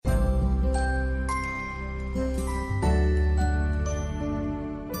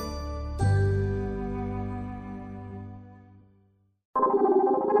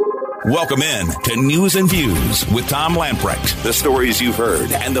Welcome in to News and Views with Tom Lamprecht. The stories you've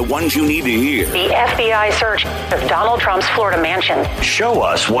heard and the ones you need to hear. The FBI search of Donald Trump's Florida mansion. Show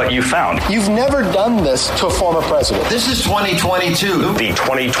us what you found. You've never done this to a former president. This is 2022. The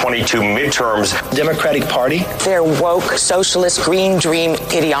 2022 midterms. Democratic Party. Their woke, socialist, green dream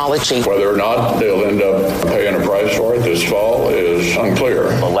ideology. Whether or not they'll end up paying a price for it this fall is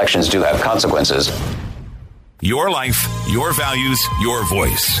unclear. Elections do have consequences. Your life, your values, your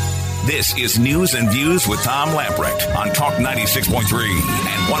voice. This is News and Views with Tom Lamprecht on Talk 96.3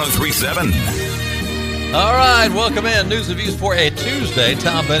 and 103.7. All right, welcome in. News and Views for a Tuesday.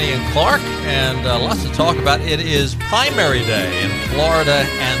 Tom, Benny, and Clark, and lots to talk about. It is primary day in Florida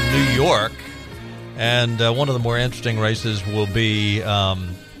and New York, and one of the more interesting races will be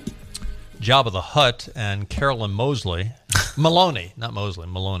Jabba the Hutt and Carolyn Maloney,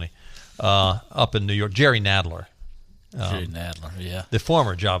 up in New York. Jerry Nadler. Jerry Nadler, yeah. The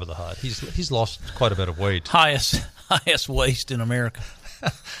former Jabba the Hutt. He's lost quite a bit of weight. Highest waist in America.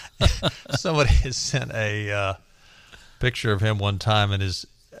 Somebody has sent a picture of him one time, and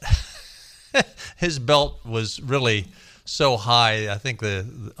his belt was really so high. I think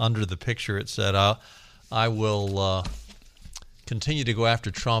under the picture it said, "I will continue to go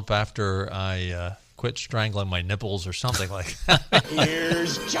after Trump after I quit strangling my nipples," or something like that.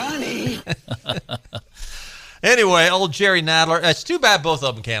 Here's Johnny. Anyway, old Jerry Nadler. It's too bad both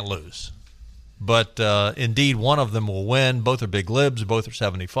of them can't lose. But indeed, one of them will win. Both are big libs. Both are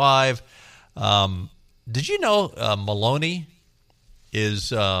 75. Did you know Maloney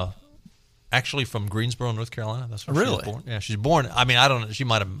is actually from Greensboro, North Carolina? That's where she was born. Yeah, she's born. I mean, I don't know. She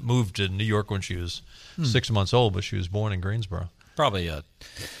might have moved to New York when she was 6 months old, but she was born in Greensboro.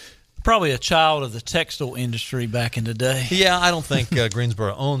 Probably a child of the textile industry back in the day. Yeah, I don't think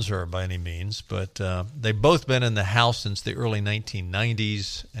Greensboro owns her by any means, but they've both been in the House since the early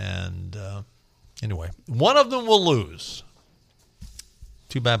 1990s, and anyway, one of them will lose.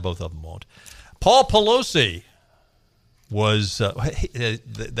 Too bad both of them won't. Paul Pelosi was,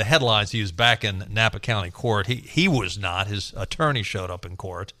 the headlines, he was back in Napa County Court. He was not. His attorney showed up in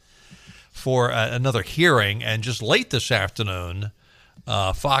court for another hearing, and just late this afternoon,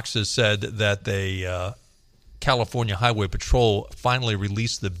 Fox has said that the California Highway Patrol finally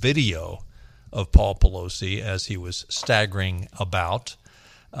released the video of Paul Pelosi as he was staggering about.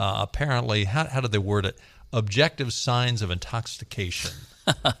 Apparently, how did they word it? Objective signs of intoxication.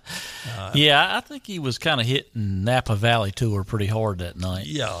 Yeah, I think he was kind of hitting Napa Valley Tour pretty hard that night.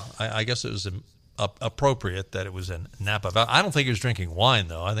 Yeah, I guess it was appropriate that it was in Napa Valley. I don't think he was drinking wine,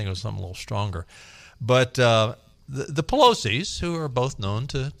 though. I think it was something a little stronger. But the Pelosis, who are both known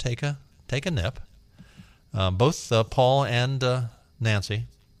to take a nip, both Paul and Nancy.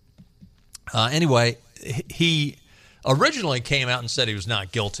 Anyway, he originally came out and said he was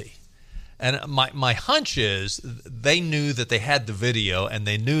not guilty. And my hunch is they knew that they had the video, and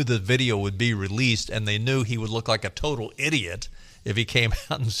they knew the video would be released, and they knew he would look like a total idiot if he came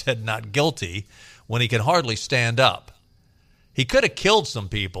out and said not guilty when he could hardly stand up. He could have killed some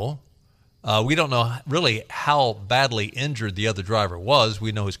people. We don't know really how badly injured the other driver was.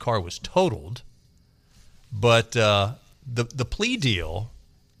 We know his car was totaled. But the plea deal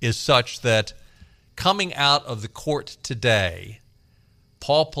is such that coming out of the court today,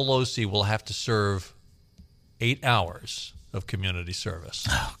 Paul Pelosi will have to serve 8 hours of community service.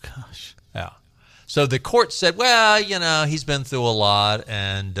 Oh, gosh. Yeah. So the court said, well, he's been through a lot,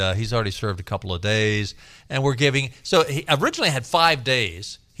 and he's already served a couple of days, and we're giving – so he originally had 5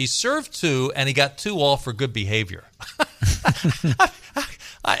 days. He served 2, and he got 2 off for good behavior.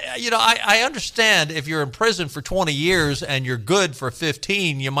 I understand if you're in prison for 20 years and you're good for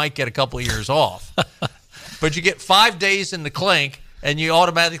 15, you might get a couple of years off. But you get 5 days in the clink, and you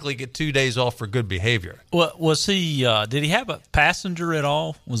automatically get 2 days off for good behavior. Well, was he? Did he have a passenger at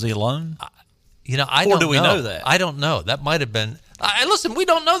all? Was he alone? I don't know. Or do we know that? I don't know. That might have been. Listen, we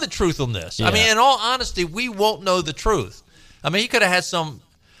don't know the truth on this. Yeah. I mean, in all honesty, we won't know the truth. I mean, he could have had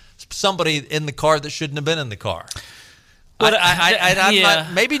somebody in the car that shouldn't have been in the car. Well,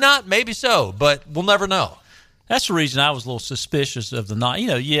 not, maybe not, maybe so, but we'll never know. That's the reason I was a little suspicious of the night.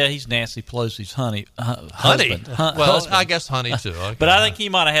 He's Nancy Pelosi's honey. husband. Husband. I guess honey too. Okay. But I think he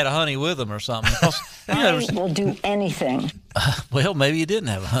might have had a honey with him or something. Because, I will do anything. Well, maybe he didn't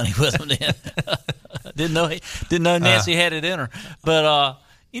have a honey with him then. Didn't know Nancy had it in her. But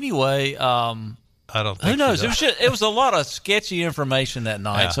anyway, I don't think who knows? It was a lot of sketchy information that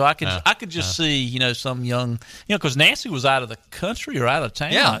night. Yeah, so I could just see, some young, because Nancy was out of the country or out of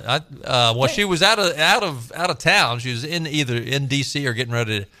town. Yeah. She was out of town. She was either in D.C. or getting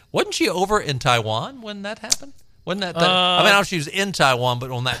ready to. Wasn't she over in Taiwan when that happened? Wasn't that? I mean, she was in Taiwan,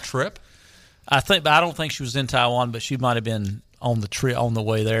 but on that trip. I don't think she was in Taiwan, but she might have been on the trip on the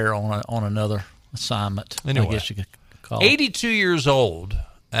way there on another assignment. Anyway, I guess you could call it. 82 years old,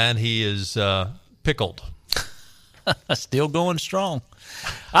 and he is pickled. Still going strong.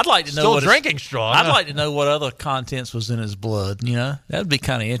 I'd like to know Still drinking strong. I'd like to know what other contents was in his blood. You know, that'd be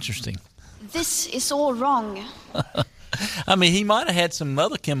kind of interesting. This is all wrong. I mean, he might have had some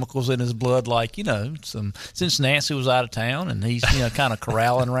other chemicals in his blood, like, you know, since Nancy was out of town and he's, you know, kind of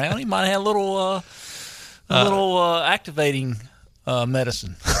corralling around. He might have had a little activating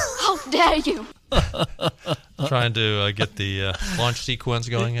medicine. How dare you? Trying to get the launch sequence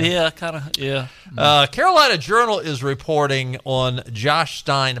going. Yeah, kind of. Yeah. Carolina Journal is reporting on Josh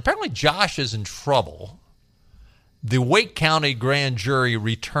Stein. Apparently, Josh is in trouble. The Wake County grand jury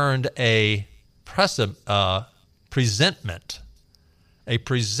returned a presentment. They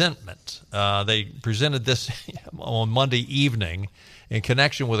presented this on Monday evening in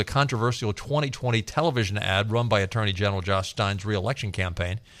connection with a controversial 2020 television ad run by Attorney General Josh Stein's re-election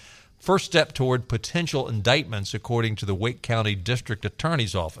campaign. First step toward potential indictments, according to the Wake County District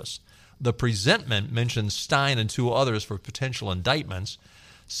Attorney's Office. The presentment mentions Stein and two others for potential indictments.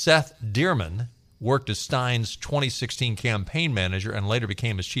 Seth Dearman worked as Stein's 2016 campaign manager and later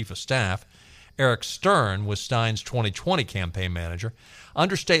became his chief of staff. Eric Stern was Stein's 2020 campaign manager.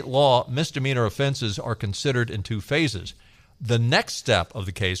 Under state law, misdemeanor offenses are considered in two phases. The next step of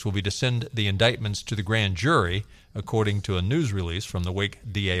the case will be to send the indictments to the grand jury, according to a news release from the Wake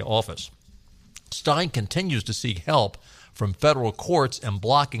DA office. Stein continues to seek help from federal courts in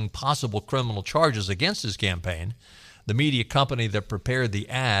blocking possible criminal charges against his campaign. The media company that prepared the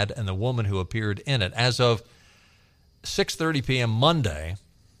ad and the woman who appeared in it. As of 6:30 p.m. Monday,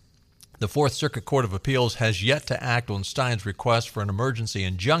 the Fourth Circuit Court of Appeals has yet to act on Stein's request for an emergency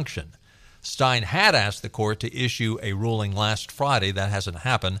injunction. Stein had asked the court to issue a ruling last Friday. That hasn't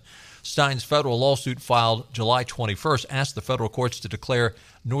happened. Stein's federal lawsuit filed July 21st asked the federal courts to declare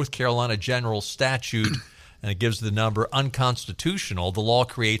North Carolina General Statute, and it gives the number, unconstitutional. The law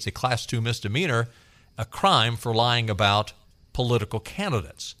creates a Class 2 misdemeanor, a crime for lying about political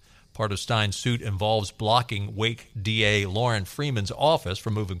candidates. Part of Stein's suit involves blocking Wake DA Lauren Freeman's office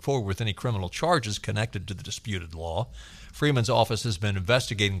from moving forward with any criminal charges connected to the disputed law. Freeman's office has been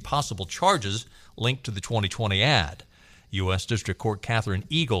investigating possible charges linked to the 2020 ad. U.S. District Court Catherine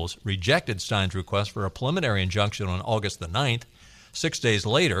Eagles rejected Stein's request for a preliminary injunction on August the 9th. 6 days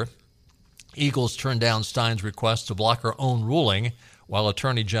later, Eagles turned down Stein's request to block her own ruling while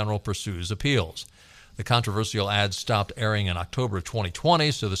Attorney General pursues appeals. The controversial ad stopped airing in October of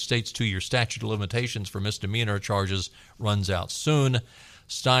 2020, so the state's 2-year statute of limitations for misdemeanor charges runs out soon.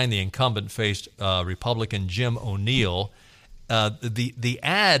 Stein, the incumbent, faced Republican Jim O'Neill. The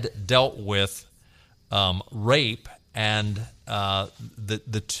ad dealt with rape, and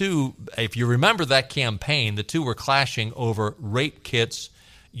the two, if you remember that campaign, the two were clashing over rape kits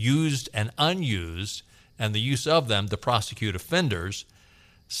used and unused and the use of them to prosecute offenders.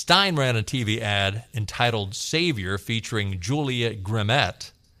 Stein ran a TV ad entitled Savior, featuring Julia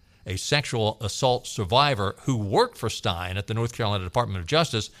Grimmett, a sexual assault survivor who worked for Stein at the North Carolina Department of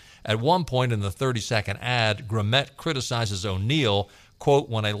Justice. At one point in the 30-second ad, Grimmett criticizes O'Neill, quote,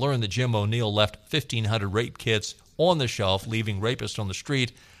 "When I learned that Jim O'Neill left 1,500 rape kits on the shelf, leaving rapists on the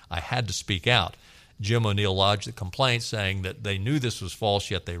street, I had to speak out." Jim O'Neill lodged a complaint saying that they knew this was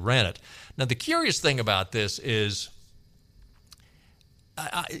false, yet they ran it. Now, the curious thing about this is,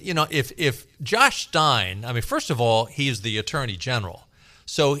 if Josh Stein, I mean, first of all, he is the Attorney General.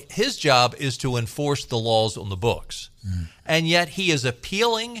 So his job is to enforce the laws on the books. And yet he is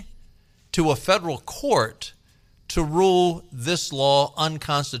appealing to a federal court to rule this law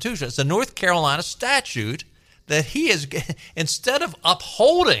unconstitutional. It's a North Carolina statute that he is, instead of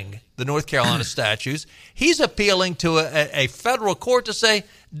upholding the North Carolina statutes, he's appealing to a federal court to say,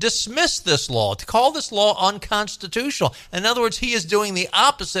 dismiss this law, to call this law unconstitutional. In other words, he is doing the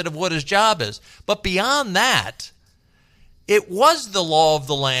opposite of what his job is. But beyond that, it was the law of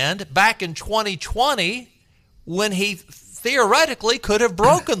the land back in 2020 when he theoretically could have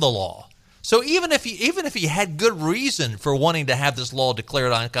broken the law. So even if he had good reason for wanting to have this law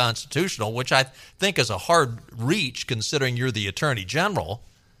declared unconstitutional, which I think is a hard reach considering you're the Attorney General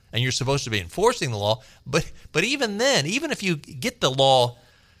and you're supposed to be enforcing the law, but even then, even if you get the law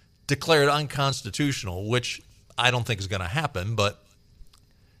declared unconstitutional, which I don't think is going to happen, but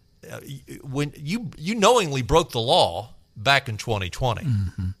when you knowingly broke the law back in 2020.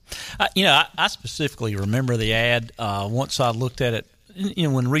 I specifically remember the ad. Once I looked at it,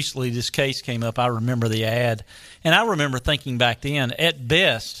 when recently this case came up, I remember the ad, and I remember thinking back then, at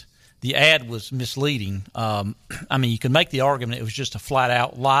best, the ad was misleading. I mean, you can make the argument it was just a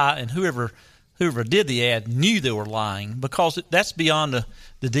flat-out lie, and whoever did the ad knew they were lying because that's beyond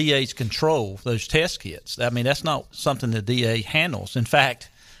the DA's control, those test kits. I mean, that's not something the DA handles. In fact,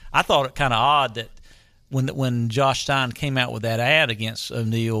 I thought it kind of odd that when Josh Stein came out with that ad against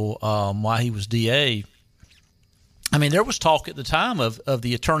O'Neill while he was DA, I mean, there was talk at the time of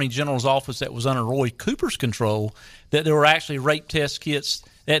the Attorney General's office that was under Roy Cooper's control that there were actually rape test kits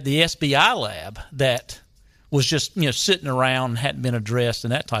at the SBI lab that was just sitting around and hadn't been addressed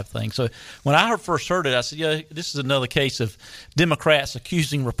and that type of thing. So when I first heard it, I said, yeah, this is another case of Democrats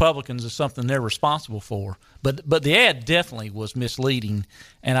accusing Republicans of something they're responsible for. But the ad definitely was misleading,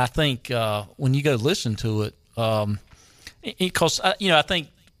 and I think when you go listen to it, because I think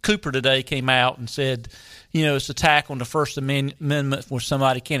Cooper today came out and said, it's attack on the First Amendment where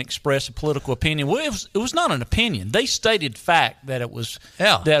somebody can't express a political opinion. Well, it was not an opinion. They stated fact that it was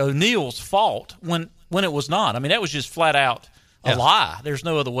that O'Neill's fault when it was not. I mean, that was just flat out a lie. There's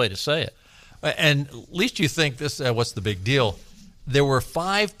no other way to say it. And at least you think this, what's the big deal? There were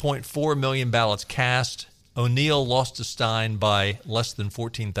 5.4 million ballots cast. O'Neill lost to Stein by less than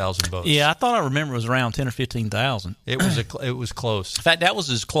 14,000 votes. Yeah, I thought I remember it was around 10 or 15,000. It was close. In fact, that was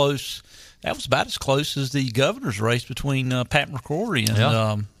as close. That was about as close as the governor's race between Pat McCrory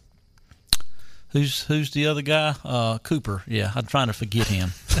and who's the other guy? Cooper. Yeah, I'm trying to forget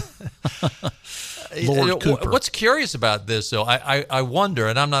him. Lord Cooper. What's curious about this, though, I wonder,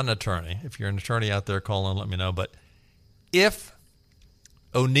 and I'm not an attorney. If you're an attorney out there, call in, let me know. But if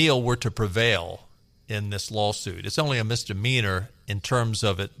O'Neill were to prevail in this lawsuit, it's only a misdemeanor in terms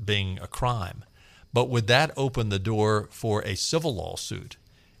of it being a crime. But would that open the door for a civil lawsuit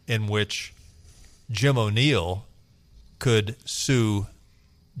in which Jim O'Neill could sue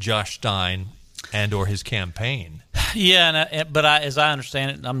Josh Stein and or his campaign? Yeah, but as I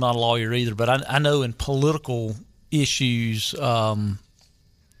understand it, I'm not a lawyer either, but I know in political issues, like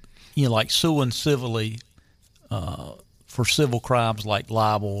suing civilly for civil crimes like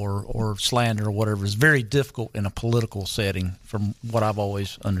libel or slander or whatever is very difficult in a political setting, from what I've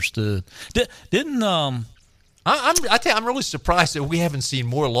always understood. I'm really surprised that we haven't seen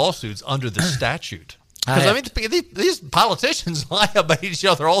more lawsuits under the statute. Because these politicians lie about each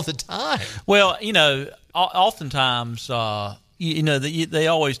other all the time. Well, oftentimes, they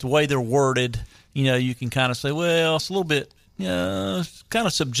always, the way they're worded, you can kind of say, well, it's a little bit, it's kind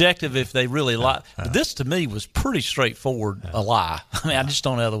of subjective if they really lie. But this, to me, was pretty straightforward, a lie. I mean, I just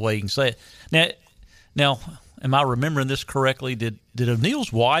don't know the way you can say it. Now, am I remembering this correctly? Did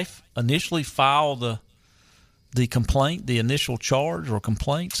O'Neill's wife initially file the complaint, the initial charge or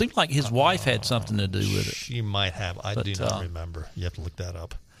complaint? Seemed like his wife had something to do with it. She might have. I do not remember. You have to look that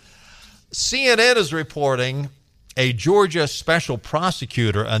up. CNN is reporting a Georgia special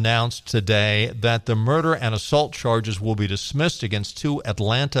prosecutor announced today that the murder and assault charges will be dismissed against two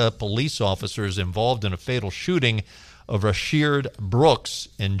Atlanta police officers involved in a fatal shooting of Rashard Brooks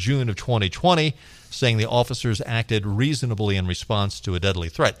in June of 2020, saying the officers acted reasonably in response to a deadly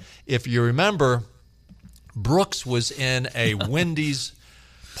threat. If you remember, Brooks was in a Wendy's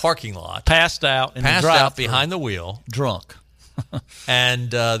parking lot. Passed out behind the wheel. Drunk.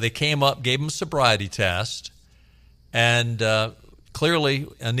 And they came up, gave him a sobriety test, and clearly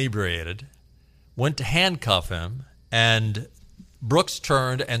inebriated, went to handcuff him, and Brooks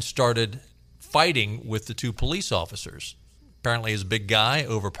turned and started fighting with the two police officers. Apparently he's a big guy,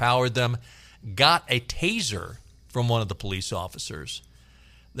 overpowered them, got a taser from one of the police officers.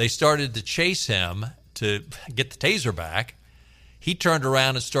 They started to chase him to get the taser back. He turned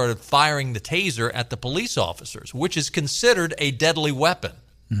around and started firing the taser at the police officers, which is considered a deadly weapon.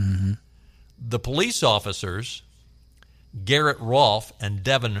 Mm-hmm. The police officers, Garrett Rolfe and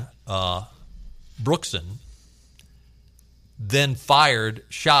Devin Brookson, then fired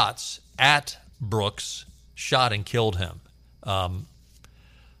shots at Brooks, shot and killed him.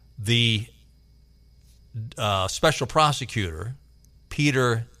 The special prosecutor,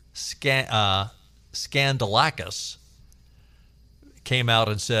 Peter Skandalakis, came out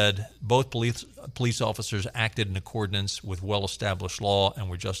and said both police officers acted in accordance with well-established law and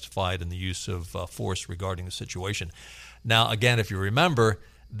were justified in the use of force regarding the situation. Now, again, if you remember,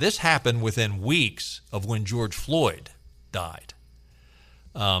 this happened within weeks of when George Floyd died.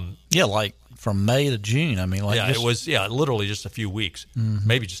 Like from May to June. I mean, it was literally just a few weeks,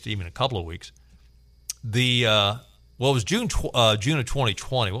 maybe just even a couple of weeks. It was June of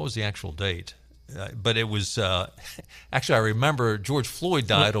 2020. What was the actual date? But it was actually, I remember George Floyd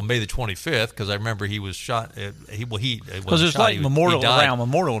died on May the 25th because I remember he was shot. Because it's like around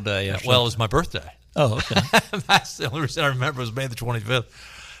Memorial Day. Well, it was my birthday. Oh, okay. That's the only reason I remember was May the 25th.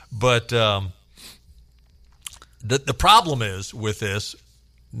 But the problem is with this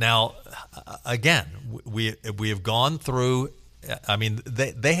now. Again, we have gone through. I mean,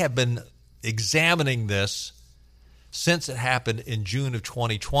 they have been examining this since it happened in June of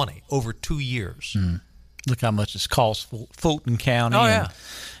 2020, over 2 years. Look how much it's cost Fulton County. Oh, yeah.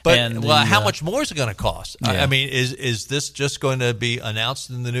 How much more is it going to cost? Yeah. I mean, is this just going to be announced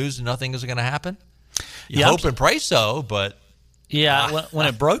in the news and nothing is going to happen? You hope and pray so, but... Yeah, when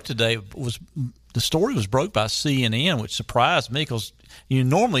it broke today, the story was broke by CNN, which surprised me because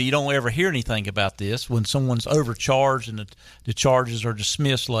normally you don't ever hear anything about this. When someone's overcharged and the charges are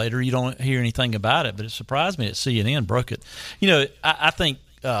dismissed later, you don't hear anything about it. But it surprised me that CNN broke it. I think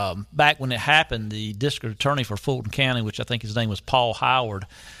back when it happened, the district attorney for Fulton County, which I think his name was Paul Howard,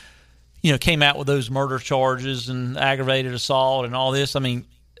 came out with those murder charges and aggravated assault and all this. I mean,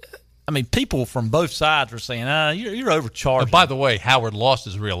 people from both sides were saying, you're overcharged. By the way, Howard lost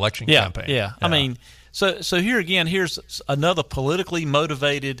his re-election campaign. Yeah. I mean, so here again, here's another politically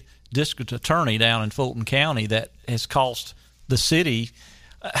motivated district attorney down in Fulton County that has cost the city.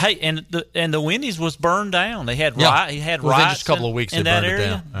 Hey, and the Wendy's was burned down. They had riots just a couple of weeks in that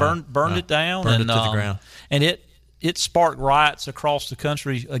area. Burned it down. Burned it to the ground. And it sparked riots across the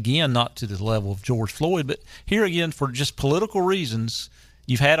country, again, not to the level of George Floyd, but here again, for just political reasons,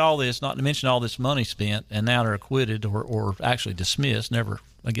 you've had all this, not to mention all this money spent, and now they're acquitted or actually dismissed, never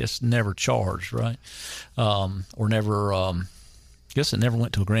charged, right? Or never, I guess it never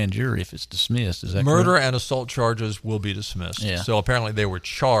went to a grand jury if it's dismissed. Is that murder correct? And assault charges will be dismissed. Yeah. So apparently they were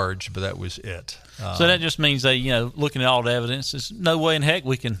charged, but that was it. So that just means they, looking at all the evidence, there's no way in heck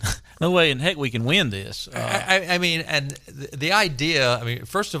we can win this. I mean, and the idea. I mean,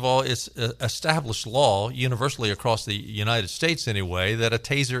 first of all, it's established law universally across the United States anyway that a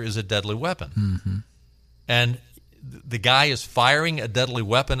taser is a deadly weapon, mm-hmm. and the guy is firing a deadly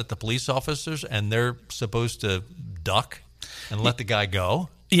weapon at the police officers, and they're supposed to duck and let the guy go.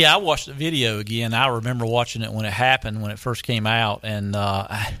 Yeah, I watched the video again. I remember watching it when it happened, when it first came out, and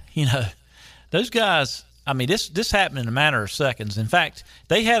those guys. I mean, this happened in a matter of seconds. In fact,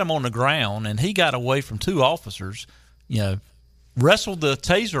 they had him on the ground, and he got away from two officers. Wrestled the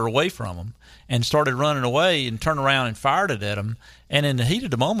taser away from him, and started running away, and turned around and fired it at him. And in the heat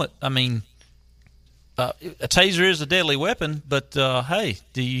of the moment, I mean, a taser is a deadly weapon, but hey,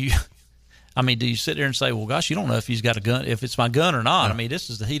 do you sit there and say, well, gosh, you don't know if he's got a gun, if it's my gun or not? No. I mean,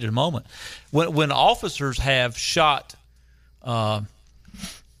 this is the heat of the moment. When officers have shot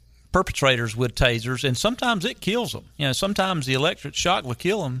perpetrators with tasers, and sometimes it kills them. Sometimes the electric shock will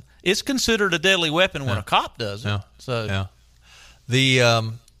kill them. It's considered a deadly weapon when a cop does it. Yeah. So, yeah.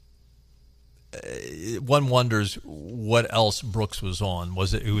 The one wonders what else Brooks was on.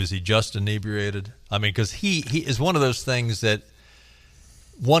 Was he just inebriated? I mean, because he is one of those things that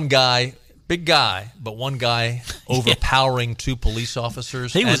one guy. Big guy, but one guy overpowering two police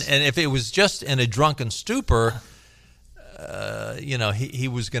officers. And if it was just in a drunken stupor, he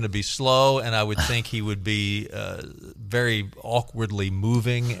was going to be slow, and I would think he would be very awkwardly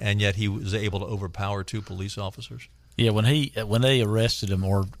moving, and yet he was able to overpower two police officers. Yeah, when they arrested him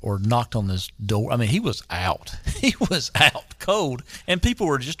or knocked on his door, I mean, he was out. He was out cold, and people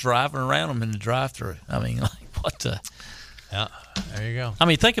were just driving around him in the drive-thru. I mean, like, what the... Yeah, there you go. I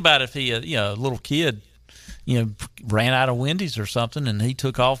mean, think about if he, a little kid, ran out of Wendy's or something, and he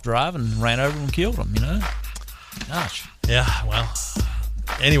took off driving and ran over and killed him. Gosh. Yeah. Well.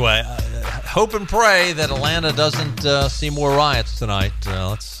 Anyway, hope and pray that Atlanta doesn't see more riots tonight.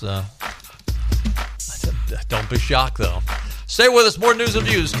 Don't be shocked though. Stay with us. More news and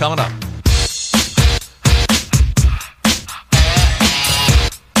views coming up.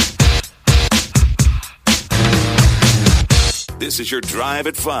 This is your Drive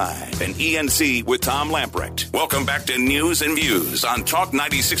at 5 and ENC with Tom Lamprecht. Welcome back to News and Views on Talk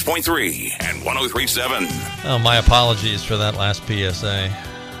 96.3 and 103.7. Oh, my apologies for that last PSA.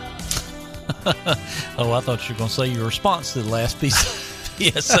 Oh, I thought you were going to say your response to the last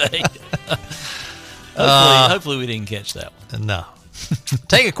PSA. Hopefully we didn't catch that one. No.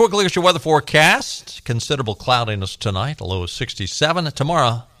 Take a quick look at your weather forecast. Considerable cloudiness tonight, a low of 67.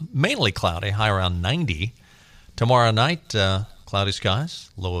 Tomorrow, mainly cloudy, high around 90. Tomorrow night, cloudy skies,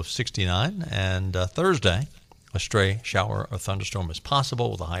 low of 69. And Thursday, a stray shower or thunderstorm is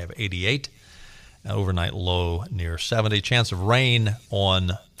possible with a high of 88. Overnight low near 70. Chance of rain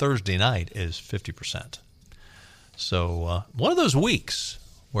on Thursday night is 50%. So one of those weeks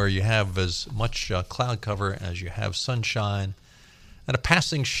where you have as much cloud cover as you have sunshine and a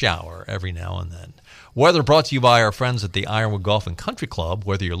passing shower every now and then. Weather brought to you by our friends at the Ironwood Golf and Country Club.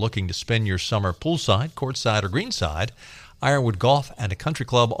 Whether you're looking to spend your summer poolside, courtside, or greenside, Ironwood Golf and Country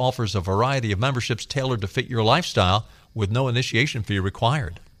Club offers a variety of memberships tailored to fit your lifestyle with no initiation fee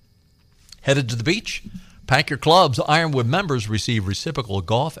required. Headed to the beach? Pack your clubs. Ironwood members receive reciprocal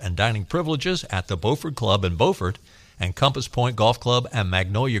golf and dining privileges at the Beaufort Club in Beaufort and Compass Point Golf Club and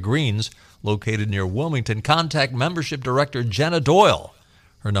Magnolia Greens, located near Wilmington. Contact Membership Director Jenna Doyle.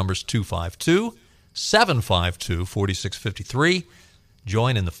 Her number's 252-752-4653.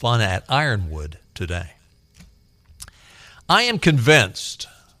 Join in the fun at Ironwood today. I am convinced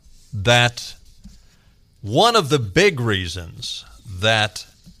that one of the big reasons that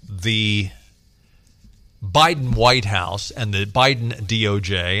the Biden White House and the Biden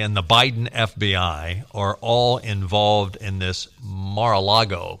DOJ and the Biden FBI are all involved in this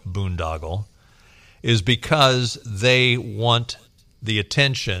Mar-a-Lago boondoggle is because they want the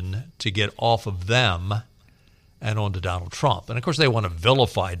attention to get off of them and onto Donald Trump. And, of course, they want to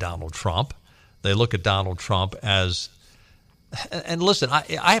vilify Donald Trump. They look at Donald Trump as – and listen,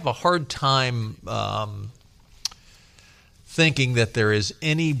 I have a hard time thinking that there is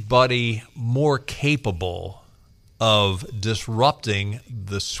anybody more capable of disrupting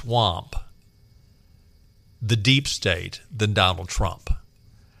the swamp, the deep state, than Donald Trump.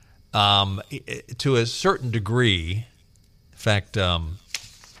 To a certain degree, in fact,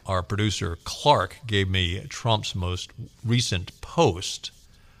 our producer Clark gave me Trump's most recent post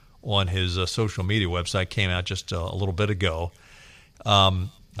on his social media website, came out just a little bit ago. I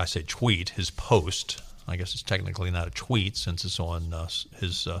say tweet, his post. I guess it's technically not a tweet since it's on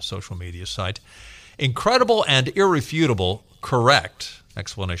his social media site. Incredible and irrefutable, correct,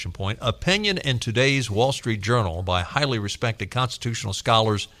 exclamation point, opinion in today's Wall Street Journal by highly respected constitutional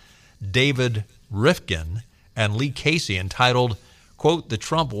scholars David Rifkin and Lee Casey entitled, quote, "The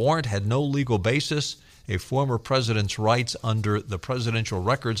Trump warrant had no legal basis. A former president's rights under the Presidential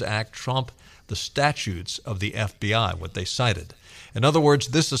Records Act trump the statutes of the FBI," what they cited. In other words,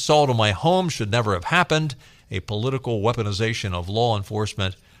 this assault on my home should never have happened, a political weaponization of law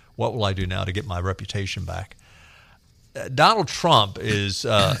enforcement. What will I do now to get my reputation back? Donald Trump is,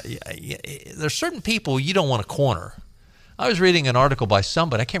 there's certain people you don't want to corner. I was reading an article by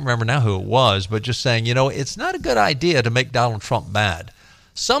somebody, I can't remember now who it was, but just saying, it's not a good idea to make Donald Trump mad.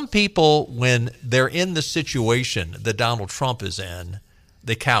 Some people, when they're in the situation that Donald Trump is in,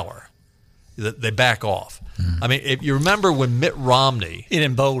 they cower. They back off. I mean, if you remember when Mitt Romney... It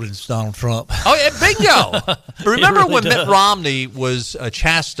emboldens Donald Trump. Oh, yeah, bingo! Remember really when does. Mitt Romney was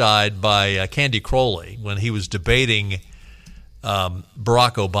chastised by Candy Crowley when he was debating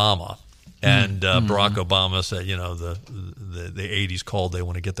Barack Obama. And Barack Obama said, the 80s called, they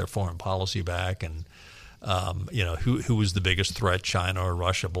want to get their foreign policy back. And, who was the biggest threat, China or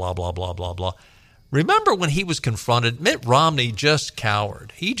Russia, blah, blah, blah, blah, blah. Remember when he was confronted, Mitt Romney just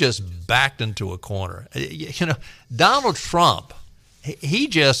cowered. He just backed into a corner. Donald Trump, he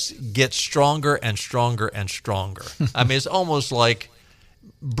just gets stronger and stronger and stronger. I mean, it's almost like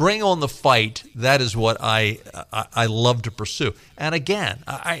bring on the fight. That is what I love to pursue. And again,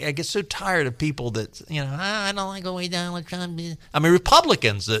 I get so tired of people that, I don't like the way Donald Trump is. I mean,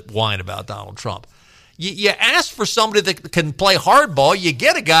 Republicans that whine about Donald Trump. You ask for somebody that can play hardball, you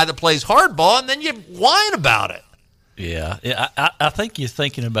get a guy that plays hardball, and then you whine about it. Yeah. I think you're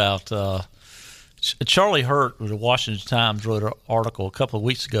thinking about Charlie Hurt of the Washington Times wrote an article a couple of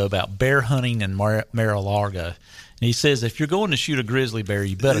weeks ago about bear hunting in Mar-a-Lago. And he says if you're going to shoot a grizzly bear,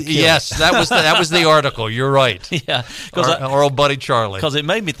 you better kill it. Yes, that was the article. You're right. Yeah, our old buddy Charlie. Because it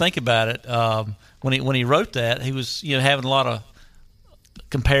made me think about it. When he wrote that, he was having a lot of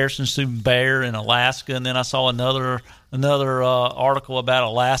comparisons to bear in Alaska, and then I saw another article about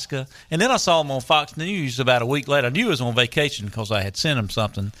Alaska, and then I saw him on Fox News about a week later. I knew he was on vacation because I had sent him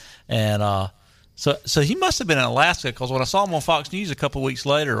something, and so he must have been in Alaska because when I saw him on Fox News a couple of weeks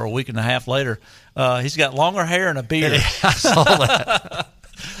later or a week and a half later, he's got longer hair and a beard. I saw that.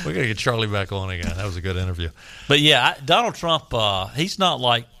 We're gonna get Charlie back on again. That was a good interview. But yeah, Donald Trump, he's not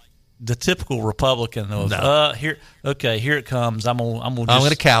like the typical Republican of here it comes. I'm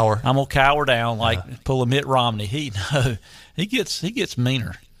gonna cower. I'm gonna cower down pull a Mitt Romney. He gets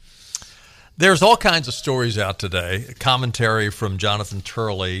meaner. There's all kinds of stories out today. Commentary from Jonathan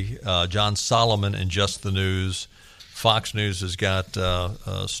Turley, John Solomon in Just the News. Fox News has got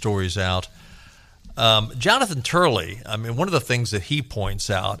stories out. Jonathan Turley, I mean, one of the things that he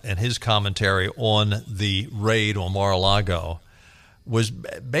points out in his commentary on the raid on Mar-a-Lago was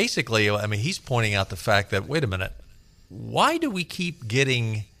basically, I mean, he's pointing out the fact that, wait a minute, why do we keep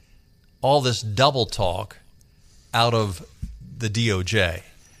getting all this double talk out of the DOJ?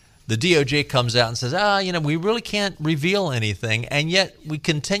 the DOJ comes out and says, we really can't reveal anything, and yet we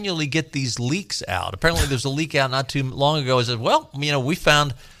continually get these leaks out. Apparently there's a leak out not too long ago. It said, we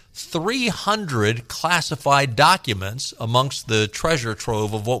found 300 classified documents amongst the treasure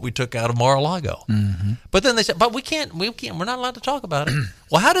trove of what we took out of Mar-a-Lago. Mm-hmm. But then they said, but we can't, we're not allowed to talk about it.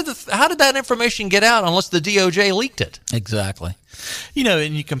 Well, how did that information get out unless the DOJ leaked it? Exactly.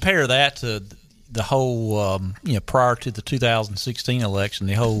 And you compare that to the whole, prior to the 2016 election,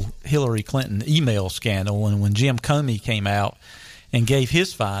 the whole Hillary Clinton email scandal, when Jim Comey came out and gave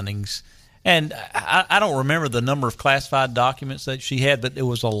his findings. And I don't remember the number of classified documents that she had, but there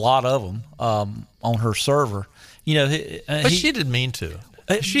was a lot of them on her server. But she didn't mean to.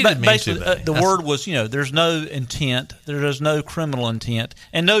 She didn't mean to. The word was, there's no intent, there's no criminal intent,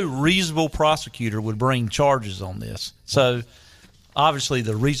 and no reasonable prosecutor would bring charges on this. So obviously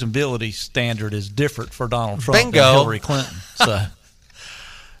the reasonability standard is different for Donald Trump than Hillary Clinton. So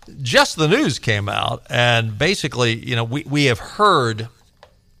Just the News came out, and basically, we have heard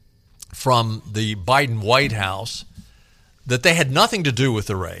from the Biden White House that they had nothing to do with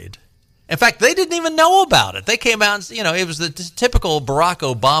the raid. In fact, they didn't even know about it. They came out and, it was the typical Barack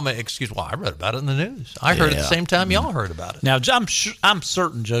Obama excuse. Well, I read about it in the news. I heard at the same time y'all heard about it. Now, I'm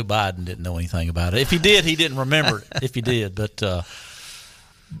certain Joe Biden didn't know anything about it. If he did, he didn't remember it. If he did,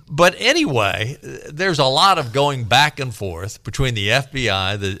 But anyway, there's a lot of going back and forth between the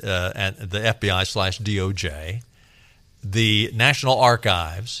FBI, and the FBI/DOJ, the National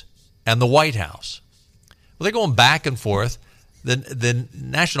Archives, and the White House. Well, they're going back and forth. The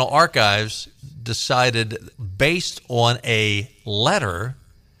National Archives decided, based on a letter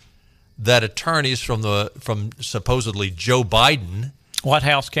that attorneys from supposedly Joe Biden, White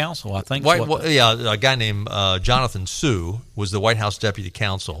House counsel, I think. A guy named Jonathan Sue was the White House deputy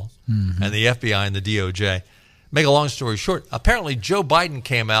counsel, and the FBI and the DOJ. Make a long story short, apparently Joe Biden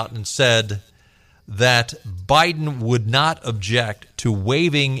came out and said that Biden would not object to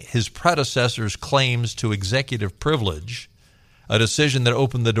waiving his predecessor's claims to executive privilege, a decision that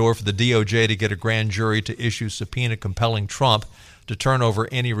opened the door for the DOJ to get a grand jury to issue subpoena compelling Trump to turn over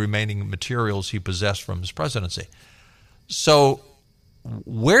any remaining materials he possessed from his presidency. So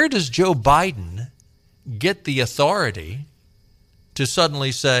where does Joe Biden get the authority to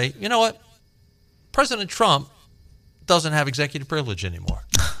suddenly say, you know what, President Trump doesn't have executive privilege anymore?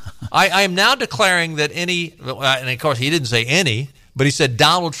 I am now declaring that and of course he didn't say any, but he said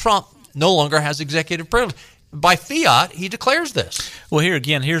Donald Trump no longer has executive privilege. By fiat, he declares this. Well,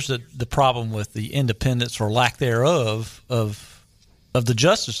 here's the problem with the independence or lack thereof of the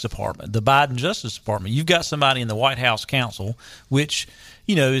Justice Department, the Biden Justice Department. You've got somebody in the White House counsel, which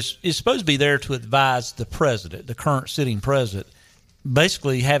is supposed to be there to advise the president, the current sitting president,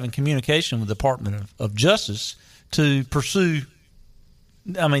 basically having communication with the Department of Justice to pursue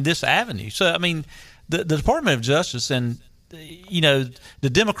this avenue. So, the Department of Justice and, the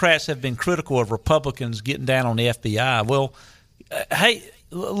Democrats have been critical of Republicans getting down on the FBI. Well, hey,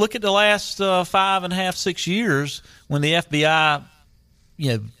 look at the last 5.5, 6 years when the FBI,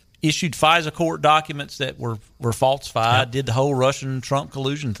 issued FISA court documents that were falsified, did the whole Russian-Trump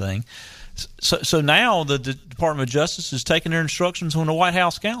collusion thing. So now the Department of Justice is taking their instructions from the White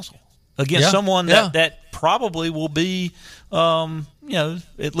House counsel against someone that probably will be,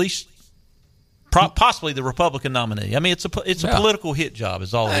 at least possibly the Republican nominee. It's a political hit job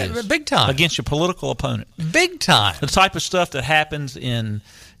is all it is. Big time. Against your political opponent. Big time. The type of stuff that happens in,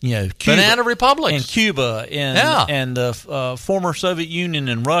 Cuba. Banana republics. In Cuba, and the former Soviet Union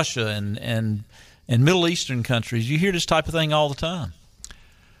and Russia and Middle Eastern countries. You hear this type of thing all the time.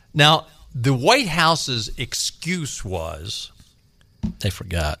 Now, the White House's excuse was... They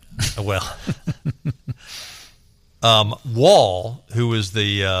forgot. Well, Wall, who was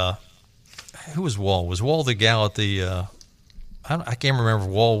the... who was Wall? Was Wall the gal at the... I can't remember if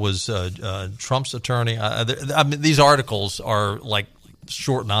Wall was Trump's attorney. These articles are like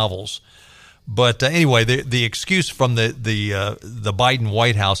short novels. But anyway, the excuse from the Biden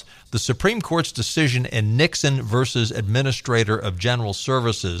White House, the Supreme Court's decision in Nixon versus Administrator of General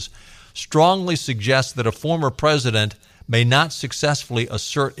Services strongly suggests that a former president may not successfully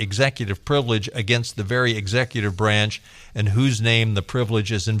assert executive privilege against the very executive branch in whose name the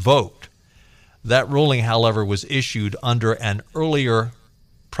privilege is invoked. That ruling, however, was issued under an earlier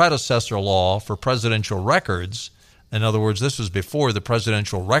predecessor law for presidential records. In other words, this was before the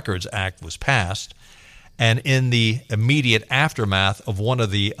Presidential Records Act was passed, and in the immediate aftermath of one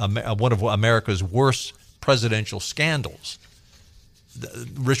of America's worst presidential scandals,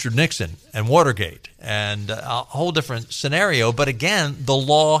 Richard Nixon and Watergate, and a whole different scenario. But again, the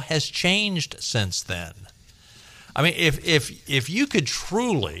law has changed since then. I mean, if you could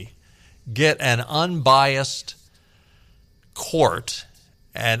truly get an unbiased court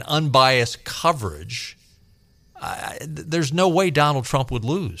and unbiased coverage, there's no way Donald Trump would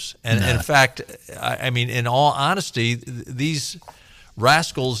lose. And in fact, I mean, in all honesty, these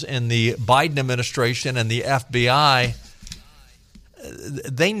rascals in the Biden administration and the FBI,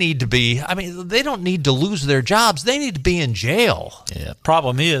 they need to be, I mean, they don't need to lose their jobs. They need to be in jail. Yeah.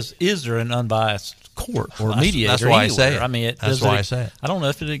 Problem is there an unbiased court or mediator? That's why anywhere? I say it. I mean, I say it. I don't know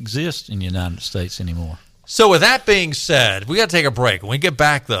if it exists in the United States anymore. So with that being said, we got to take a break. When we get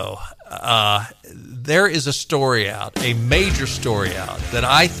back, though, there is a story out, a major story out, that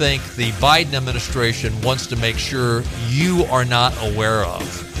I think the Biden administration wants to make sure you are not aware of.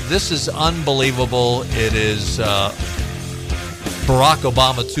 This is unbelievable. It is Barack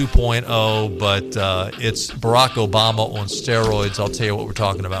Obama 2.0, but it's Barack Obama on steroids. I'll tell you what we're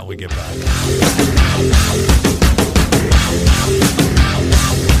talking about when we get back.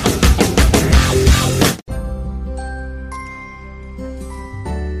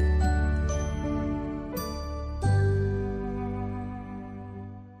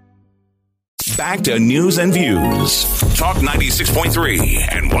 Back to news and views. Talk 96.3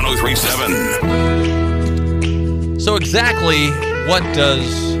 and 103.7. So exactly what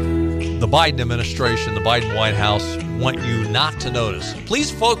does the Biden administration, the Biden White House, want you not to notice?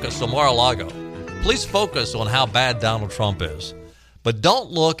 Please focus on Mar-a-Lago. Please focus on how bad Donald Trump is. But don't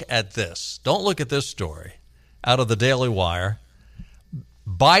look at this. Don't look at this story out of the Daily Wire.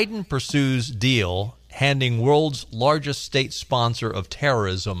 Biden pursues deal handing world's largest state sponsor of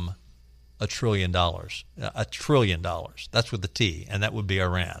terrorism $1 trillion. $1 trillion. That's with the T, and that would be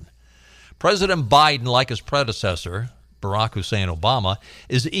Iran. President Biden, like his predecessor, Barack Hussein Obama,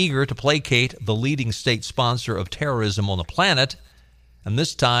 is eager to placate the leading state sponsor of terrorism on the planet, and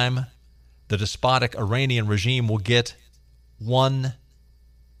this time the despotic Iranian regime will get $1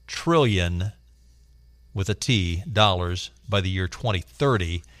 trillion with a T dollars by the year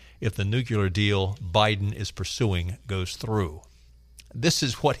 2030 if the nuclear deal Biden is pursuing goes through. This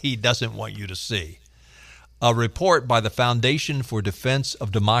is what he doesn't want you to see. A report by the Foundation for Defense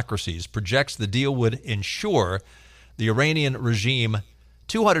of Democracies projects the deal would ensure the Iranian regime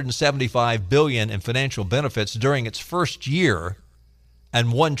 $275 billion in financial benefits during its first year and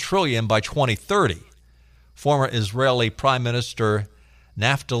 $1 trillion by 2030. Former Israeli Prime Minister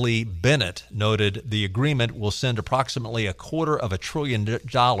Naftali Bennett noted the agreement will send approximately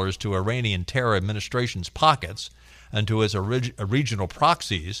 $250 billion to Iranian terror administration's pockets and to its regional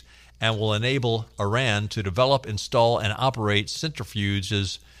proxies, and will enable Iran to develop, install, and operate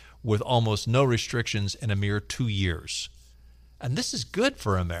centrifuges with almost no restrictions in a mere 2 years. And this is good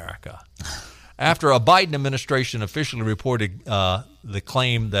for America. After a Biden administration officially reported the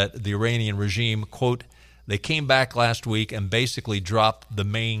claim that the Iranian regime, quote, they came back last week and basically dropped the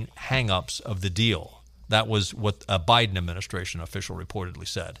main hang-ups of the deal. That was what a Biden administration official reportedly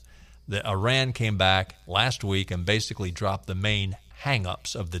said. That Iran came back last week and basically dropped the main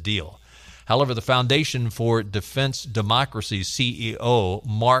hang-ups of the deal. However, the Foundation for Defense Democracy's CEO,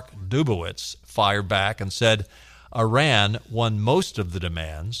 Mark Dubowitz, fired back and said Iran won most of the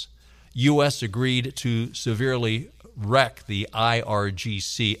demands. U.S. agreed to severely wreck the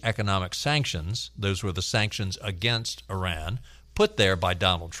IRGC economic sanctions. Those were the sanctions against Iran, put there by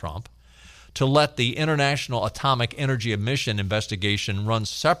Donald Trump, to let the International Atomic Energy Emission investigation run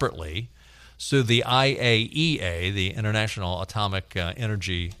separately, so the IAEA, the International Atomic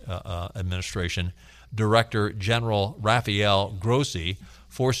Energy Administration, Director General Rafael Grossi,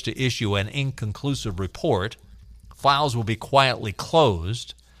 forced to issue an inconclusive report. Files will be quietly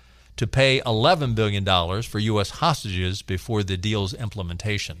closed to pay $11 billion for U.S. hostages before the deal's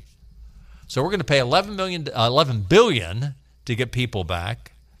implementation. So we're going to pay $11 billion to get people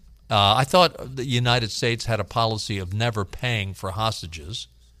back. I thought the United States had a policy of never paying for hostages.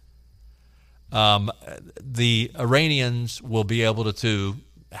 The Iranians will be able to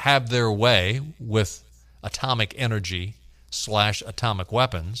have their way with atomic energy / atomic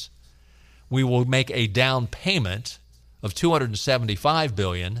weapons. We will make a down payment of $275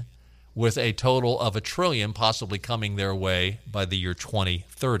 billion with a total of $1 trillion possibly coming their way by the year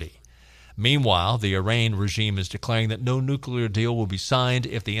 2030. Meanwhile, the Iran regime is declaring that no nuclear deal will be signed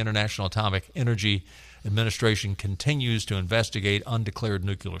if the International Atomic Energy Administration continues to investigate undeclared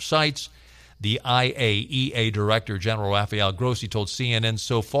nuclear sites. The IAEA Director General Rafael Grossi told CNN,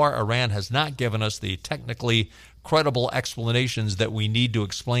 so far Iran has not given us the technically credible explanations that we need to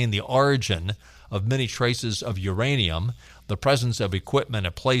explain the origin of many traces of uranium, the presence of equipment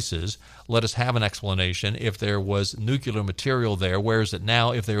at places. Let us have an explanation. If there was nuclear material there, where is it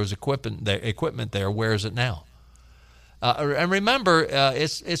now? If there was equipment there, where is it now? And remember,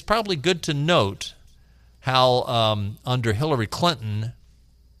 it's probably good to note how under Hillary Clinton,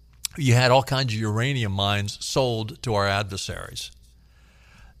 you had all kinds of uranium mines sold to our adversaries.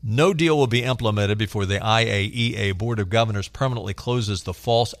 No deal will be implemented before the IAEA Board of Governors permanently closes the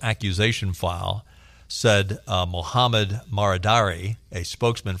false accusation file, said Mohammad Maradari, a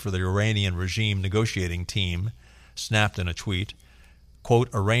spokesman for the Iranian regime negotiating team, snapped in a tweet.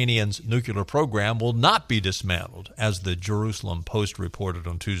 Quote, Iranian's nuclear program will not be dismantled, as the Jerusalem Post reported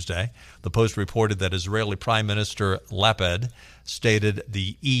on Tuesday. The Post reported that Israeli Prime Minister Lapid stated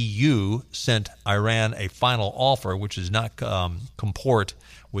the EU sent Iran a final offer which does not comport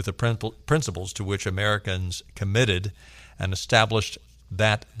with the principles to which Americans committed, and established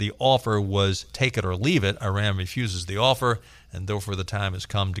that the offer was take it or leave it. Iran refuses the offer, and therefore the time has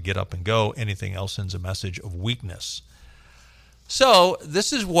come to get up and go. Anything else sends a message of weakness. So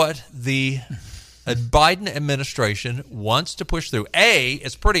this is what the Biden administration wants to push through.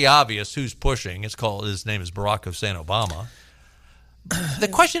 It's pretty obvious who's pushing. His name is Barack Hussein Obama. The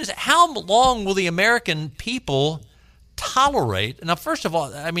question is, how long will the American people tolerate? Now, first of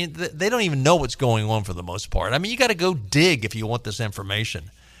all, I mean, they don't even know what's going on for the most part. I mean, you got to go dig if you want this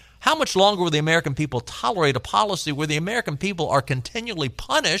information. How much longer will the American people tolerate a policy where the American people are continually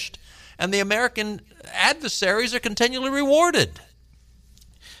punished and the American adversaries are continually rewarded?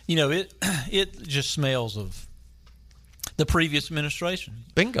 You know, it just smells of the previous administration.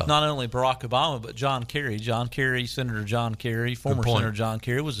 Bingo. Not only Barack Obama, but John Kerry. Senator John Kerry, former Senator John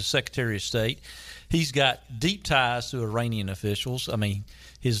Kerry, was the Secretary of State. He's got deep ties to Iranian officials. I mean,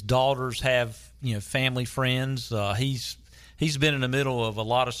 his daughters have, family friends. He's been in the middle of a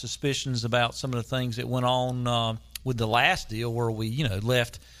lot of suspicions about some of the things that went on with the last deal, where we,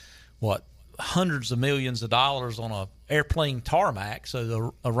 left hundreds of millions of dollars on a airplane tarmac so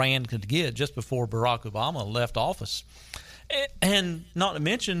the Iran could get just before Barack Obama left office. And not to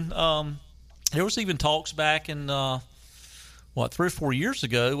mention, there was even talks back in 3 or 4 years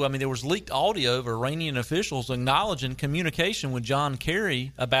ago. I mean, there was leaked audio of Iranian officials acknowledging communication with John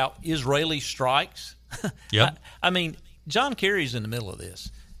Kerry about Israeli strikes. Yep. I mean, John Kerry's in the middle of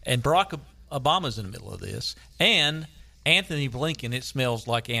this, and Barack Obama's in the middle of this, and Anthony Blinken. It smells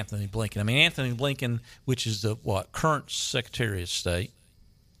like Anthony Blinken. I mean, Anthony Blinken, which is the current Secretary of State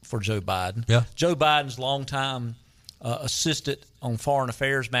for Joe Biden. Yeah. Joe Biden's longtime assistant on foreign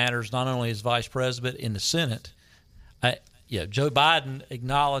affairs matters, not only as vice president in the Senate. Joe Biden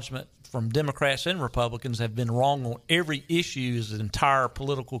acknowledgement from Democrats and Republicans have been wrong on every issue his entire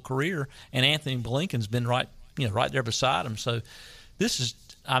political career, and Anthony Blinken's been right there beside him. So this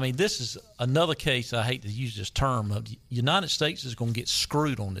is another case. I hate to use this term. Of the United States is going to get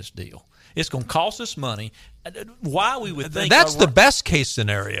screwed on this deal. It's going to cost us money. Why we would think that's the best case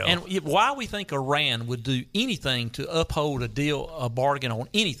scenario, and why we think Iran would do anything to uphold a bargain on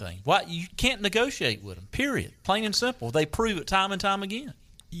anything. Why you can't negotiate with them? Period. Plain and simple. They prove it time and time again.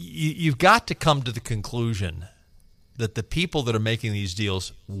 You've got to come to the conclusion that the people that are making these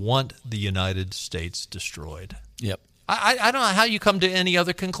deals want the United States destroyed. Yep. I don't know how you come to any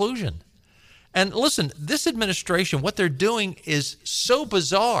other conclusion. And listen, this administration, what they're doing is so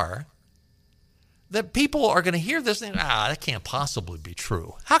bizarre that people are going to hear this and think, that can't possibly be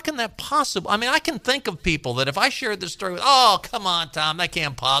true. How can that possibly? I mean, I can think of people that if I shared this story with, come on, Tom, that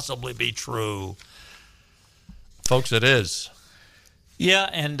can't possibly be true. Folks, it is. Yeah,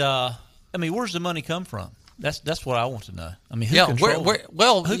 and where's the money come from? That's what I want to know. I mean, who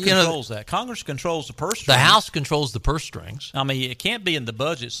controls that? Congress controls the purse strings. The House controls the purse strings. I mean, it can't be in the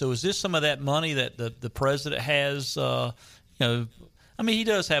budget. So is this some of that money that the president has, I mean, he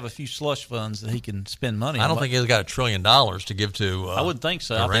does have a few slush funds that he can spend money on. I don't think he's got $1 trillion to give to I wouldn't think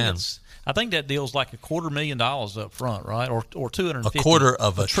so. Iran. I think that deal's like $250,000 up front, right? Or $250.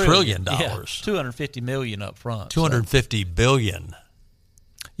 $250 billion. Yeah, $250 million up front. $250 billion.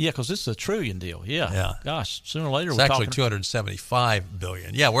 Yeah, because this is a $1 trillion deal. Yeah. Gosh, sooner or later it's actually $275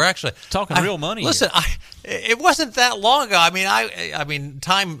 billion. Yeah, we're actually talking real money. Listen, it wasn't that long ago. I mean,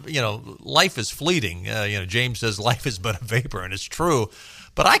 time. Life is fleeting. James says life is but a vapor, and it's true.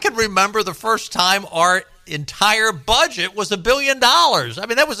 But I can remember the first time our entire budget was $1 billion. I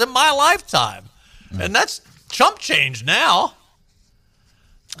mean, that was in my lifetime, and that's chump change now.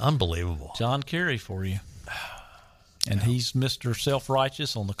 Unbelievable. John Kerry for you. And he's Mr.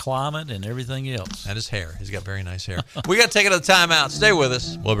 Self-Righteous on the climate and everything else. And his hair. He's got very nice hair. We got to take another time out. Stay with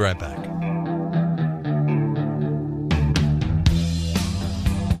us. We'll be right back.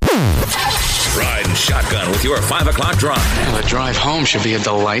 Ride shotgun with your 5 o'clock drive. Well, the drive home should be a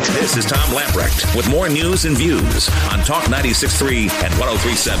delight. This is Tom Lamprecht with more news and views on Talk 96.3 and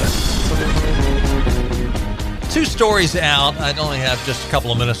 103.7. Two stories out. I only have just a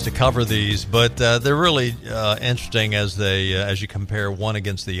couple of minutes to cover these, but they're really interesting as you compare one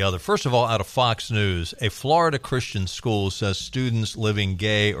against the other. First of all, out of Fox News, a Florida Christian school says students living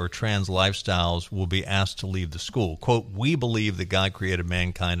gay or trans lifestyles will be asked to leave the school. Quote, "We believe that God created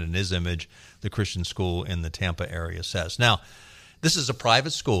mankind in his image," the Christian school in the Tampa area says. Now, this is a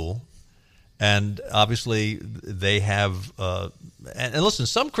private school. And obviously, they have, and listen,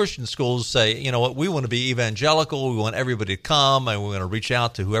 some Christian schools say, you know what, we want to be evangelical, we want everybody to come, and we want to reach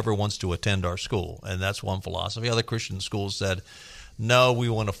out to whoever wants to attend our school. And that's one philosophy. Other Christian schools said, no, we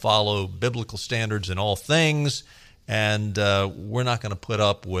want to follow biblical standards in all things, and we're not going to put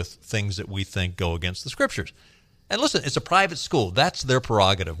up with things that we think go against the Scriptures. And listen, it's a private school. That's their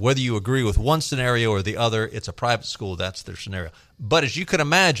prerogative. Whether you agree with one scenario or the other, it's a private school. That's their scenario. But as you can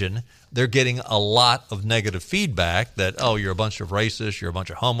imagine, they're getting a lot of negative feedback that, oh, you're a bunch of racists, you're a bunch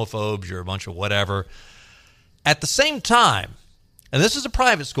of homophobes, you're a bunch of whatever. At the same time, and this is a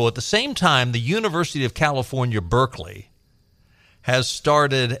private school, at the same time, the University of California, Berkeley, has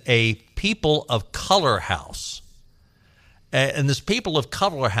started a People of Color House. And this People of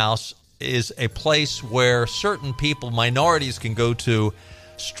Color House is a place where certain people, minorities, can go to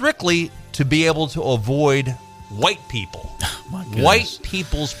strictly to be able to avoid white people, white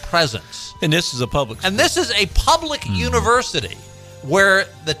people's presence. And this is a public school. And this is a public university where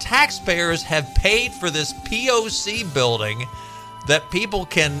the taxpayers have paid for this POC building that people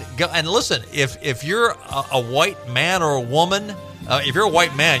can go. And listen, if you're a white man or a woman, if you're a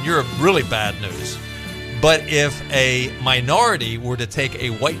white man, you're really bad news. But if a minority were to take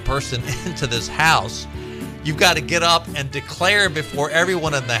a white person into this house, you've got to get up and declare before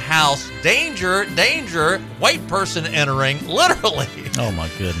everyone in the house, danger, danger, white person entering, literally. Oh, my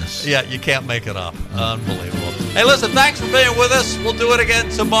goodness. Yeah, you can't make it up. Unbelievable. Hey, listen, thanks for being with us. We'll do it again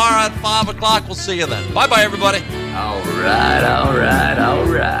tomorrow at 5 o'clock. We'll see you then. Bye-bye, everybody. All right, all right, all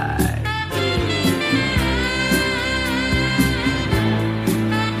right.